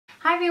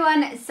Hi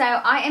everyone, so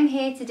I am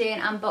here to do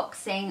an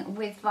unboxing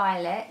with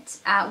Violet.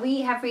 We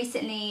have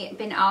recently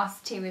been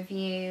asked to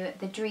review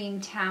the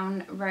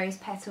Dreamtown Rose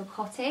Petal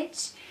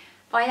Cottage.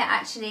 Violet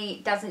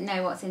actually doesn't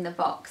know what's in the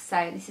box,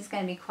 so this is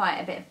going to be quite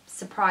a bit of a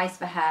surprise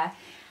for her.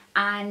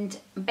 And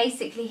I'm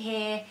basically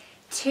here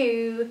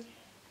to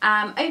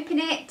open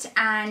it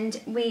and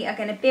we are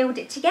going to build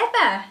it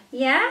together,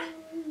 yeah?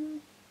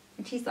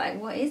 And she's like,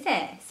 what is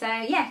it? So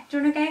yeah, do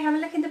you want to go have a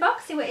look in the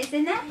box, see what is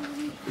in there?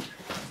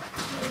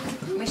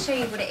 I'm going to show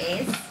you what it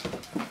is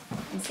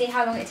and see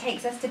how long it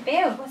takes us to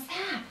build. What's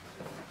that?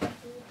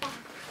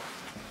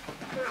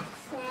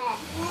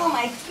 Oh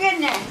my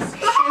goodness,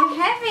 it's so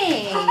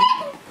heavy.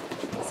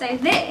 So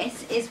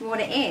this is what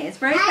it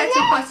is. Rose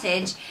Petal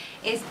Cottage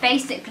is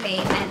basically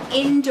an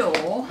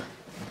indoor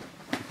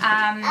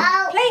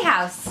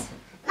playhouse.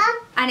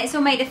 And it's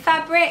all made of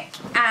fabric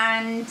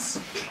and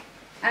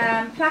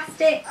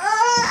plastic.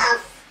 I'm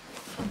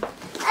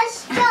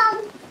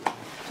strong.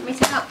 Do you want me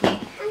to help you?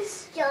 I'm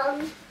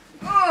strong.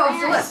 Oh,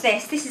 so what's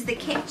this? This is the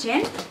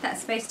kitchen that's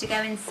supposed to go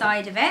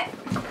inside of it.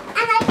 And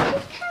I can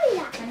carry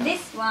that. And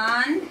this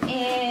one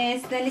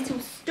is the little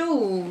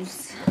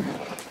stools.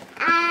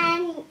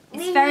 And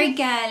it's very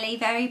girly,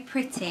 very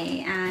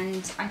pretty,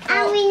 and I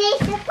thought, we need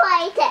to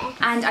fight it.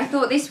 And I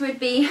thought this would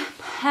be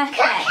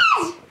perfect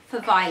for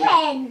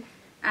Violet.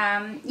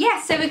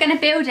 Yeah, so we're going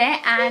to build it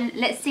and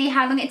let's see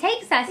how long it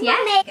takes us.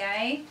 Yeah.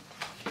 Go.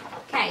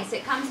 Okay, so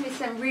it comes with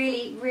some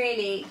really,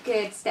 really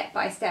good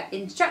step-by-step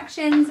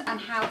instructions on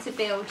how to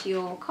build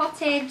your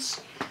cottage.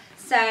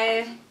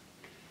 So,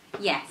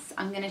 yes,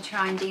 I'm going to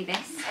try and do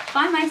this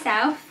by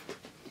myself.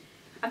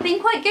 I've been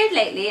quite good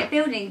lately at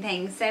building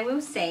things, so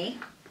we'll see.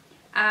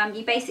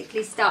 You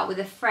basically start with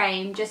a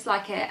frame, just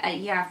like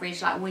your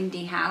average like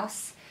windy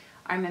house.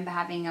 I remember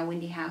having a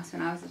windy house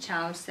when I was a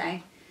child, so.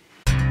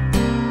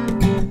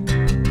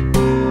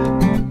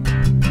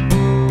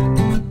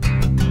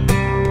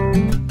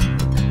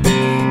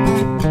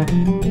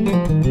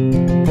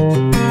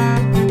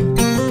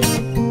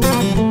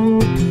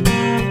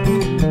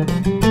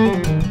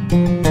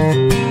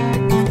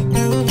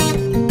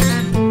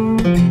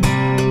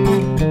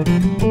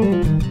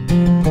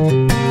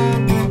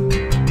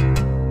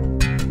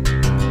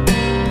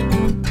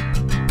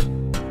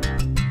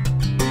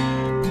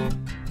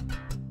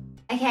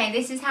 Okay,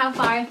 this is how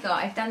far I've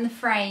got. I've done the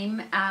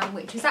frame,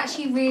 which was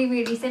actually really,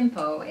 really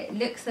simple. It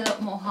looks a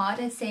lot more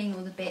harder seeing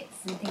all the bits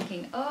and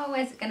thinking, oh,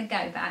 where's it going to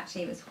go? But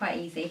actually it was quite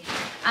easy.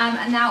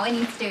 And now what I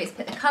need to do is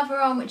put the cover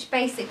on, which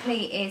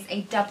basically is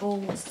a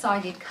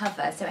double-sided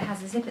cover. So it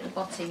has a zip at the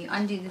bottom, you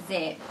undo the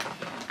zip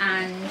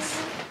and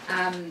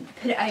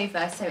put it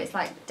over so it's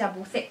like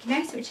double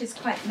thickness, which is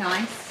quite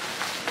nice.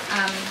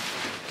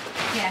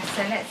 Yeah,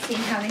 so let's see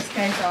how this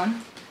goes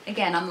on.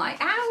 Again, I'm like,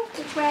 ow,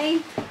 which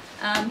way?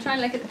 I'm trying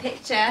to look at the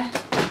picture.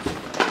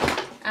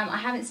 I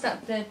haven't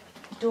stuck the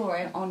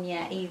door on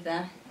yet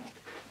either.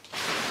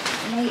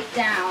 Lay it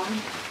down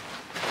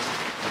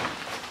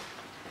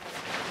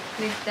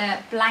with the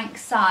blank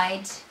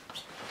side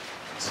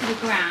to the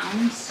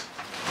ground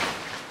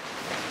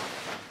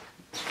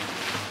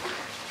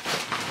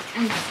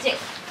and stick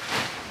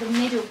the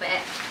middle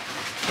bit .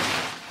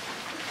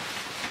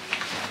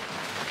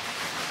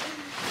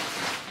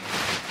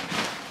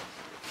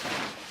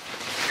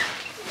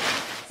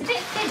 It's a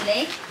bit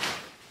fiddly.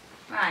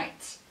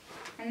 Right,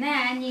 and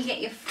then you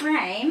get your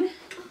frame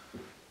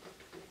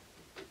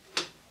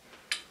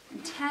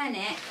and turn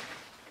it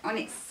on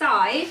its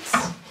side.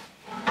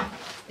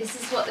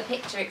 This is what the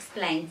picture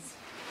explains.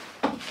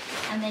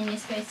 And then you're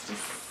supposed to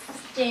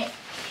stick,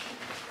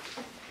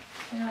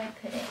 where do I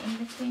put it,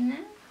 in between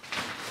there?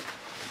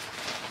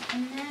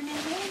 And then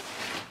maybe?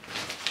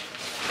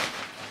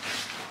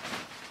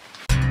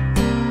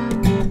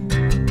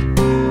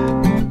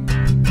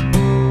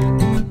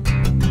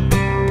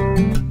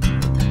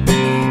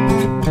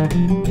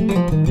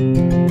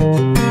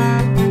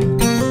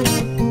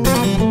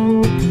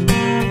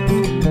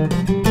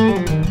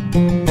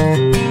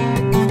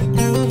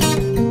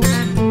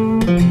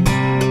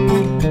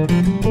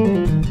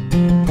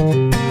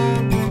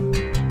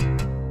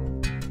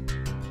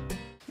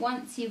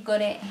 Once you've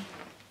got it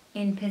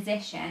in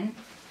position,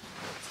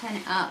 turn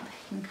it up,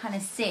 you can kind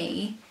of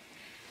see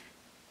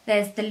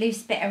there's the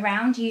loose bit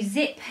around. You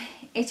zip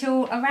it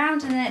all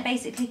around and then it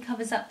basically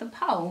covers up the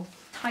pole,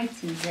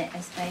 tightens it, I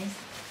suppose.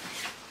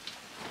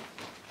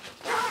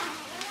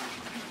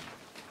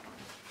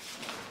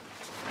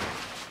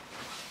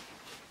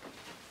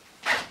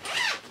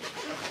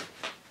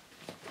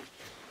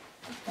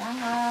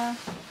 Ta-da!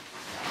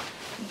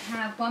 We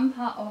have one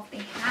part of the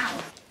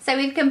house. So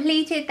we've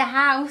completed the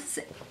house.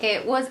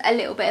 It was a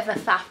little bit of a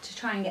faff to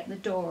try and get the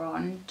door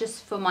on,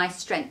 just for my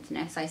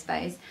strengthness, I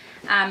suppose.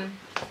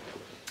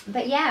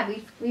 But yeah,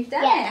 we've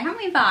done it, haven't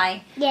we,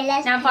 Vi?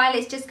 Yeah, now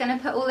Violet's just going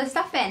to put all the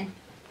stuff in.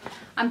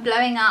 I'm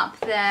blowing up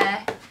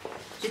the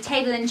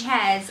table and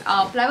chairs.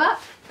 I'll blow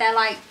up. They're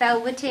like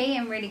velvety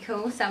and really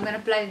cool, so I'm going to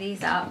blow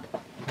these up.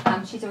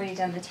 She's already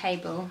done the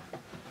table.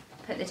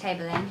 Put the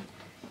table in.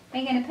 Are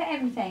you going to put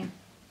everything?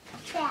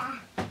 Yeah.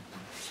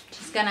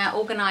 She's just gonna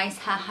organise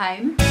her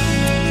home.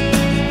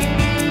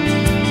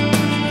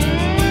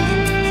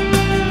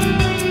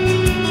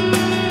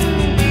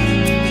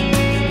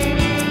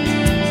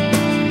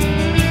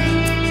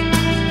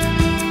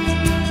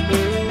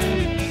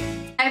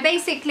 So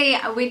basically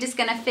we're just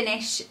gonna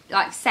finish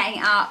like setting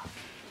it up,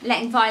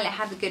 letting Violet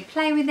have a good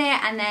play with it,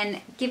 and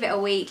then give it a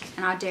week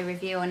and I'll do a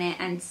review on it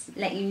and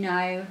let you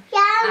know.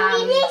 Yeah,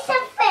 we need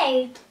some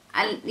food.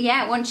 And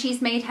yeah, once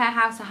she's made her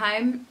house a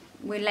home,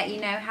 we'll let you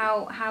know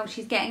how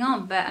she's getting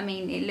on. But I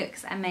mean, it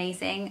looks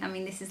amazing. I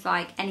mean, this is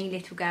like any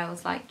little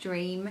girl's like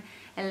dream,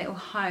 a little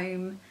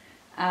home.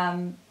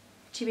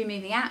 She'll be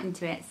moving out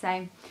into it.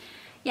 So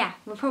yeah,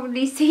 we'll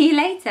probably see you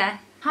later.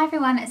 Hi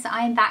everyone, so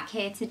I am back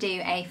here to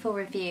do a full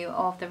review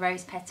of the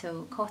Rose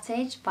Petal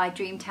Cottage by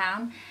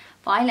Dreamtown.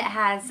 Violet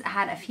has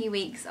had a few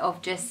weeks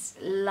of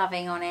just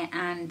loving on it,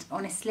 and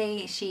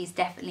honestly she's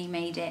definitely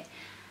made it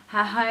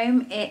her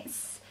home.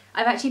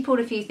 I've actually pulled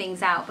a few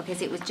things out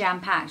because it was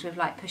jam-packed with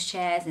like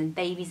pushchairs and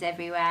babies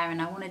everywhere,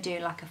 and I want to do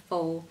like a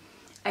full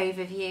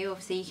overview.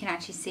 Obviously you can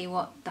actually see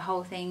what the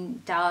whole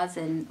thing does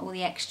and all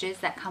the extras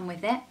that come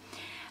with it.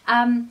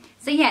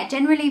 So yeah,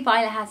 generally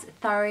Violet has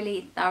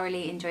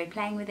thoroughly enjoyed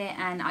playing with it,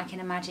 and I can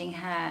imagine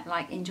her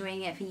like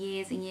enjoying it for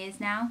years and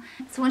years now.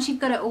 So once you've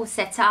got it all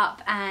set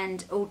up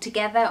and all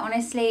together,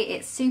 honestly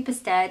it's super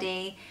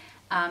sturdy.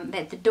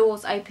 The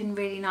doors open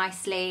really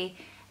nicely,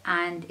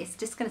 and it's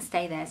just going to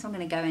stay there. It's not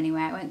going to go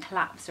anywhere. It won't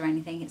collapse or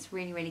anything. It's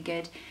really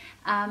good.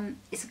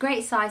 It's a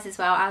great size as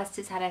well.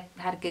 Alistair's had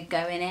a good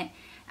go in it,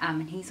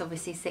 and he's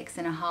obviously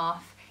 6.5.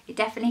 It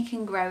definitely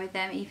can grow with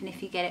them, even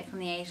if you get it from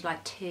the age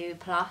like 2+.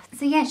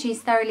 So yeah, she's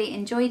thoroughly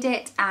enjoyed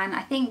it, and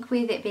I think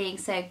with it being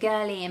so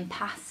girly and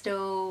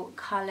pastel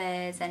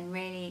colours and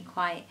really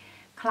quite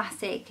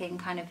classic and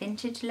kind of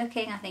vintage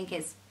looking, I think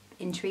it's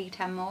intrigued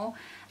her more.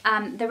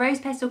 The Rose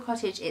Petal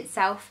Cottage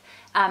itself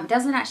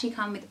doesn't actually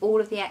come with all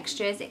of the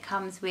extras. It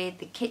comes with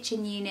the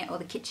kitchen unit or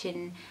the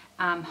kitchen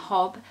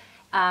hob.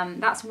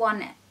 That's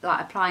one like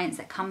appliance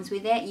that comes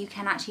with it. You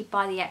can actually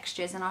buy the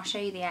extras, and I'll show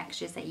you the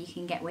extras that you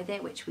can get with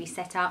it, which we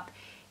set up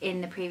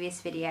in the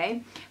previous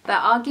video. But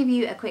I'll give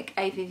you a quick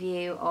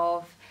overview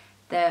of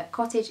the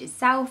cottage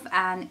itself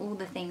and all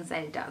the things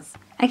that it does.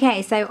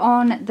 Okay, so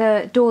on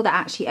the door that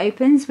actually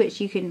opens, which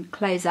you can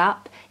close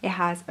up, it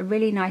has a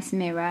really nice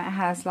mirror. It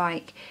has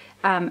like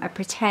a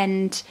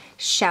pretend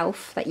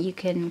shelf that you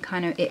can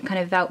it kind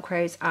of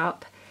velcros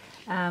up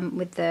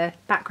with the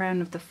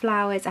background of the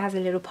flowers. It has a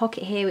little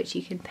pocket here which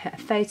you can put a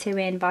photo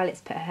in.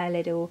 Violet's put her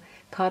little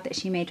card that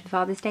she made for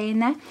Father's Day in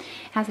there.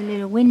 It has a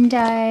little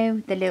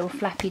window, the little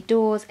flappy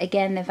doors,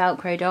 again they're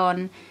velcroed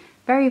on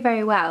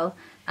very well.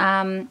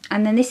 And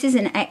then this is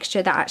an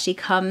extra that actually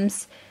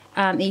comes,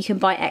 that you can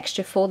buy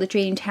extra for the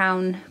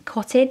Dreamtown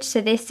Cottage.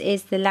 So this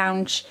is the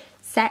lounge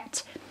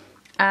set.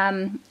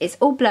 It's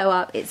all blow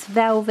up, it's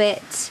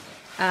velvet,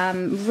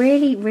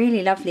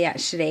 really lovely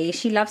actually.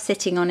 She loves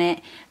sitting on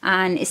it,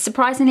 and it's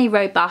surprisingly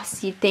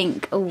robust. You'd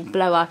think, oh,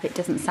 blow up, it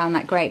doesn't sound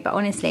that great, but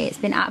honestly it's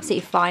been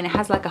absolutely fine. It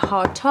has like a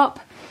hard top.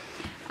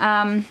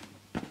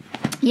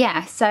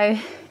 Yeah, so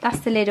that's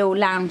the little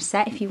lounge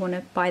set if you want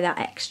to buy that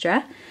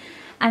extra.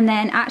 And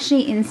then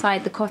actually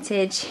inside the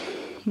cottage,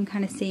 you can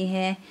kind of see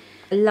here,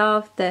 I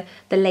love the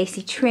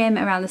lacy trim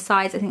around the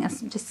sides. I think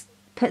that's just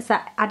puts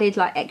that added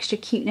like extra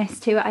cuteness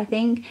to it, I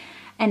think.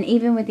 And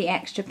even with the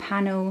extra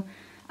panel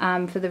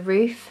for the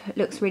roof, it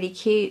looks really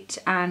cute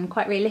and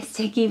quite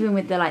realistic, even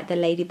with the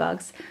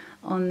ladybugs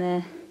on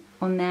there,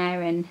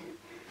 and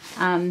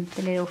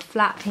the little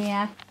flap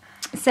here.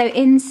 So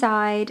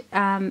inside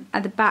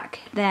at the back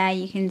there,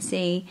 you can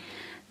see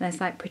there's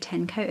like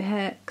pretend coat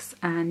hooks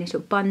and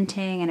little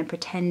bunting and a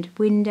pretend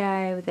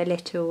window with a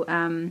little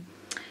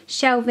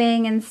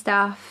shelving and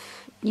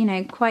stuff, you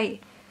know,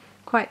 quite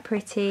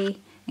pretty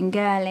and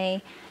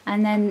girly.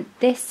 And then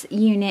this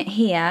unit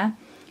here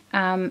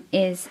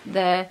is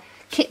the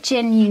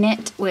kitchen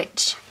unit,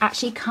 which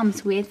actually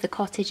comes with the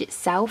cottage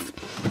itself.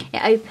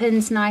 It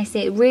opens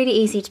nicely, really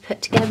easy to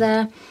put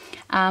together,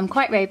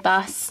 quite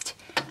robust,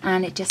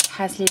 and it just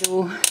has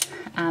little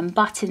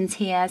buttons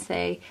here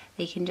so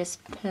they can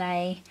just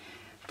play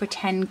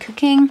pretend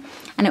cooking.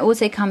 And it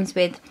also comes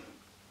with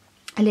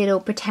a little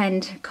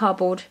pretend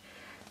cardboard,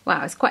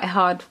 wow, it's quite a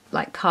hard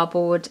like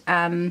cardboard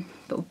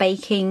but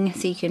baking,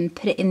 so you can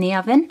put it in the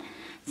oven,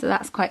 so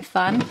that's quite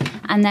fun.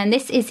 And then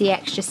this is the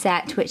extra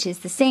set, which is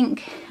the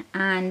sink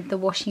and the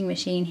washing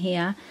machine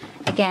here.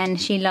 Again,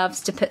 she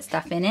loves to put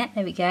stuff in it.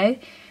 There we go,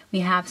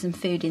 we have some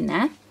food in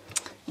there.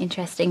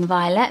 Interesting,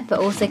 Violet. But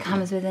also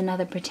comes with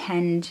another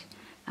pretend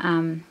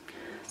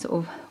sort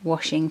of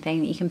washing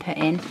thing that you can put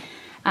in.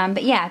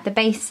 But yeah, the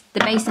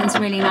basin's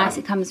really nice.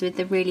 It comes with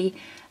the really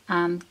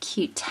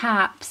cute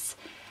taps,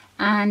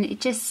 and it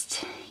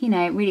just, you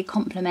know, it really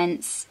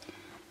complements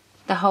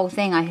the whole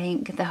thing. I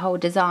think the whole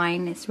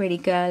design, it's really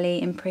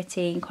girly and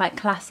pretty and quite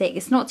classic.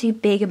 It's not too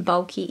big and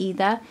bulky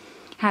either.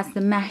 It has the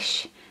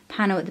mesh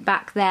panel at the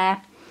back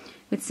there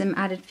with some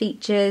added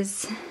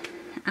features.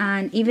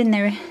 And even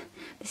there,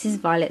 this is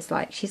Violet's,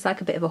 like, she's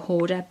like a bit of a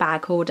hoarder,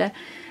 bag hoarder.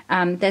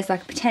 There's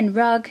like a pretend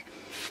rug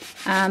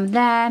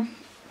there.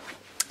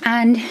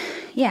 And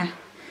yeah,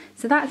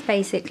 so that's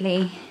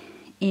basically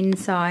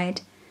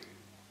inside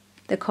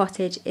the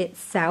cottage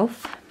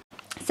itself.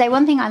 So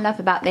one thing I love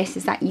about this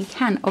is that you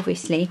can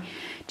obviously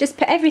just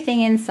put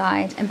everything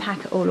inside and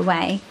pack it all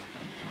away,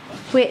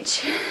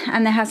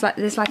 and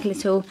there's like a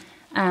little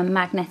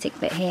magnetic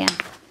bit here,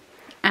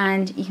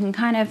 and you can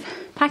kind of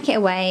pack it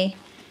away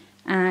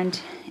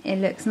and it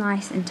looks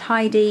nice and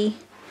tidy.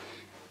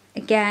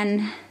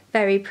 Again,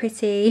 very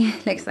pretty,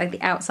 looks like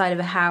the outside of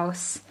a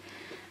house.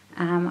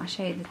 I'll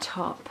show you the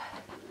top.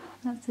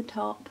 That's the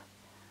top.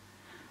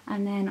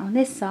 And then on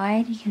this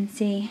side you can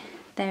see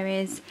there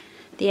is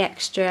the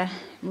extra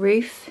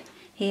roof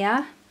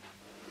here,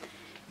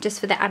 just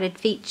for the added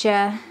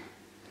feature.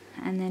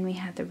 And then we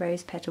have the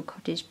Rose Petal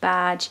Cottage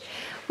badge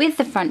with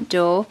the front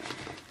door,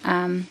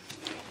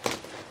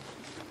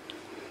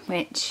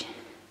 which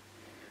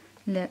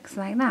looks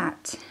like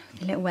that,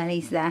 with the little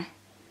wellies there.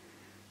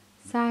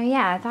 So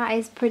yeah, that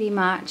is pretty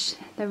much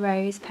the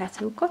Rose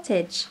Petal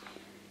Cottage.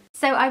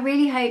 So I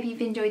really hope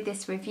you've enjoyed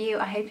this review.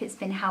 I hope it's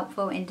been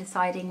helpful in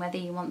deciding whether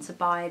you want to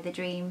buy the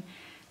dream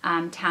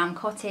town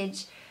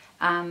cottage,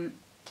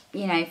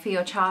 you know, for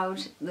your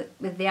child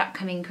with the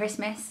upcoming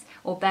Christmas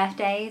or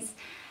birthdays.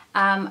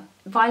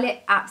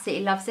 Violet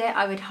absolutely loves it.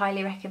 I would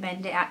highly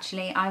recommend it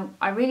actually.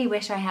 I really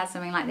wish I had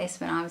something like this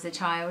when I was a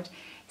child.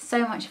 It's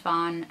so much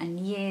fun and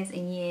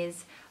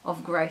years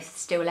of growth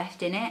still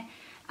left in it.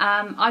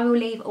 I will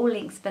leave all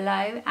links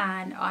below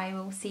and I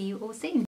will see you all soon.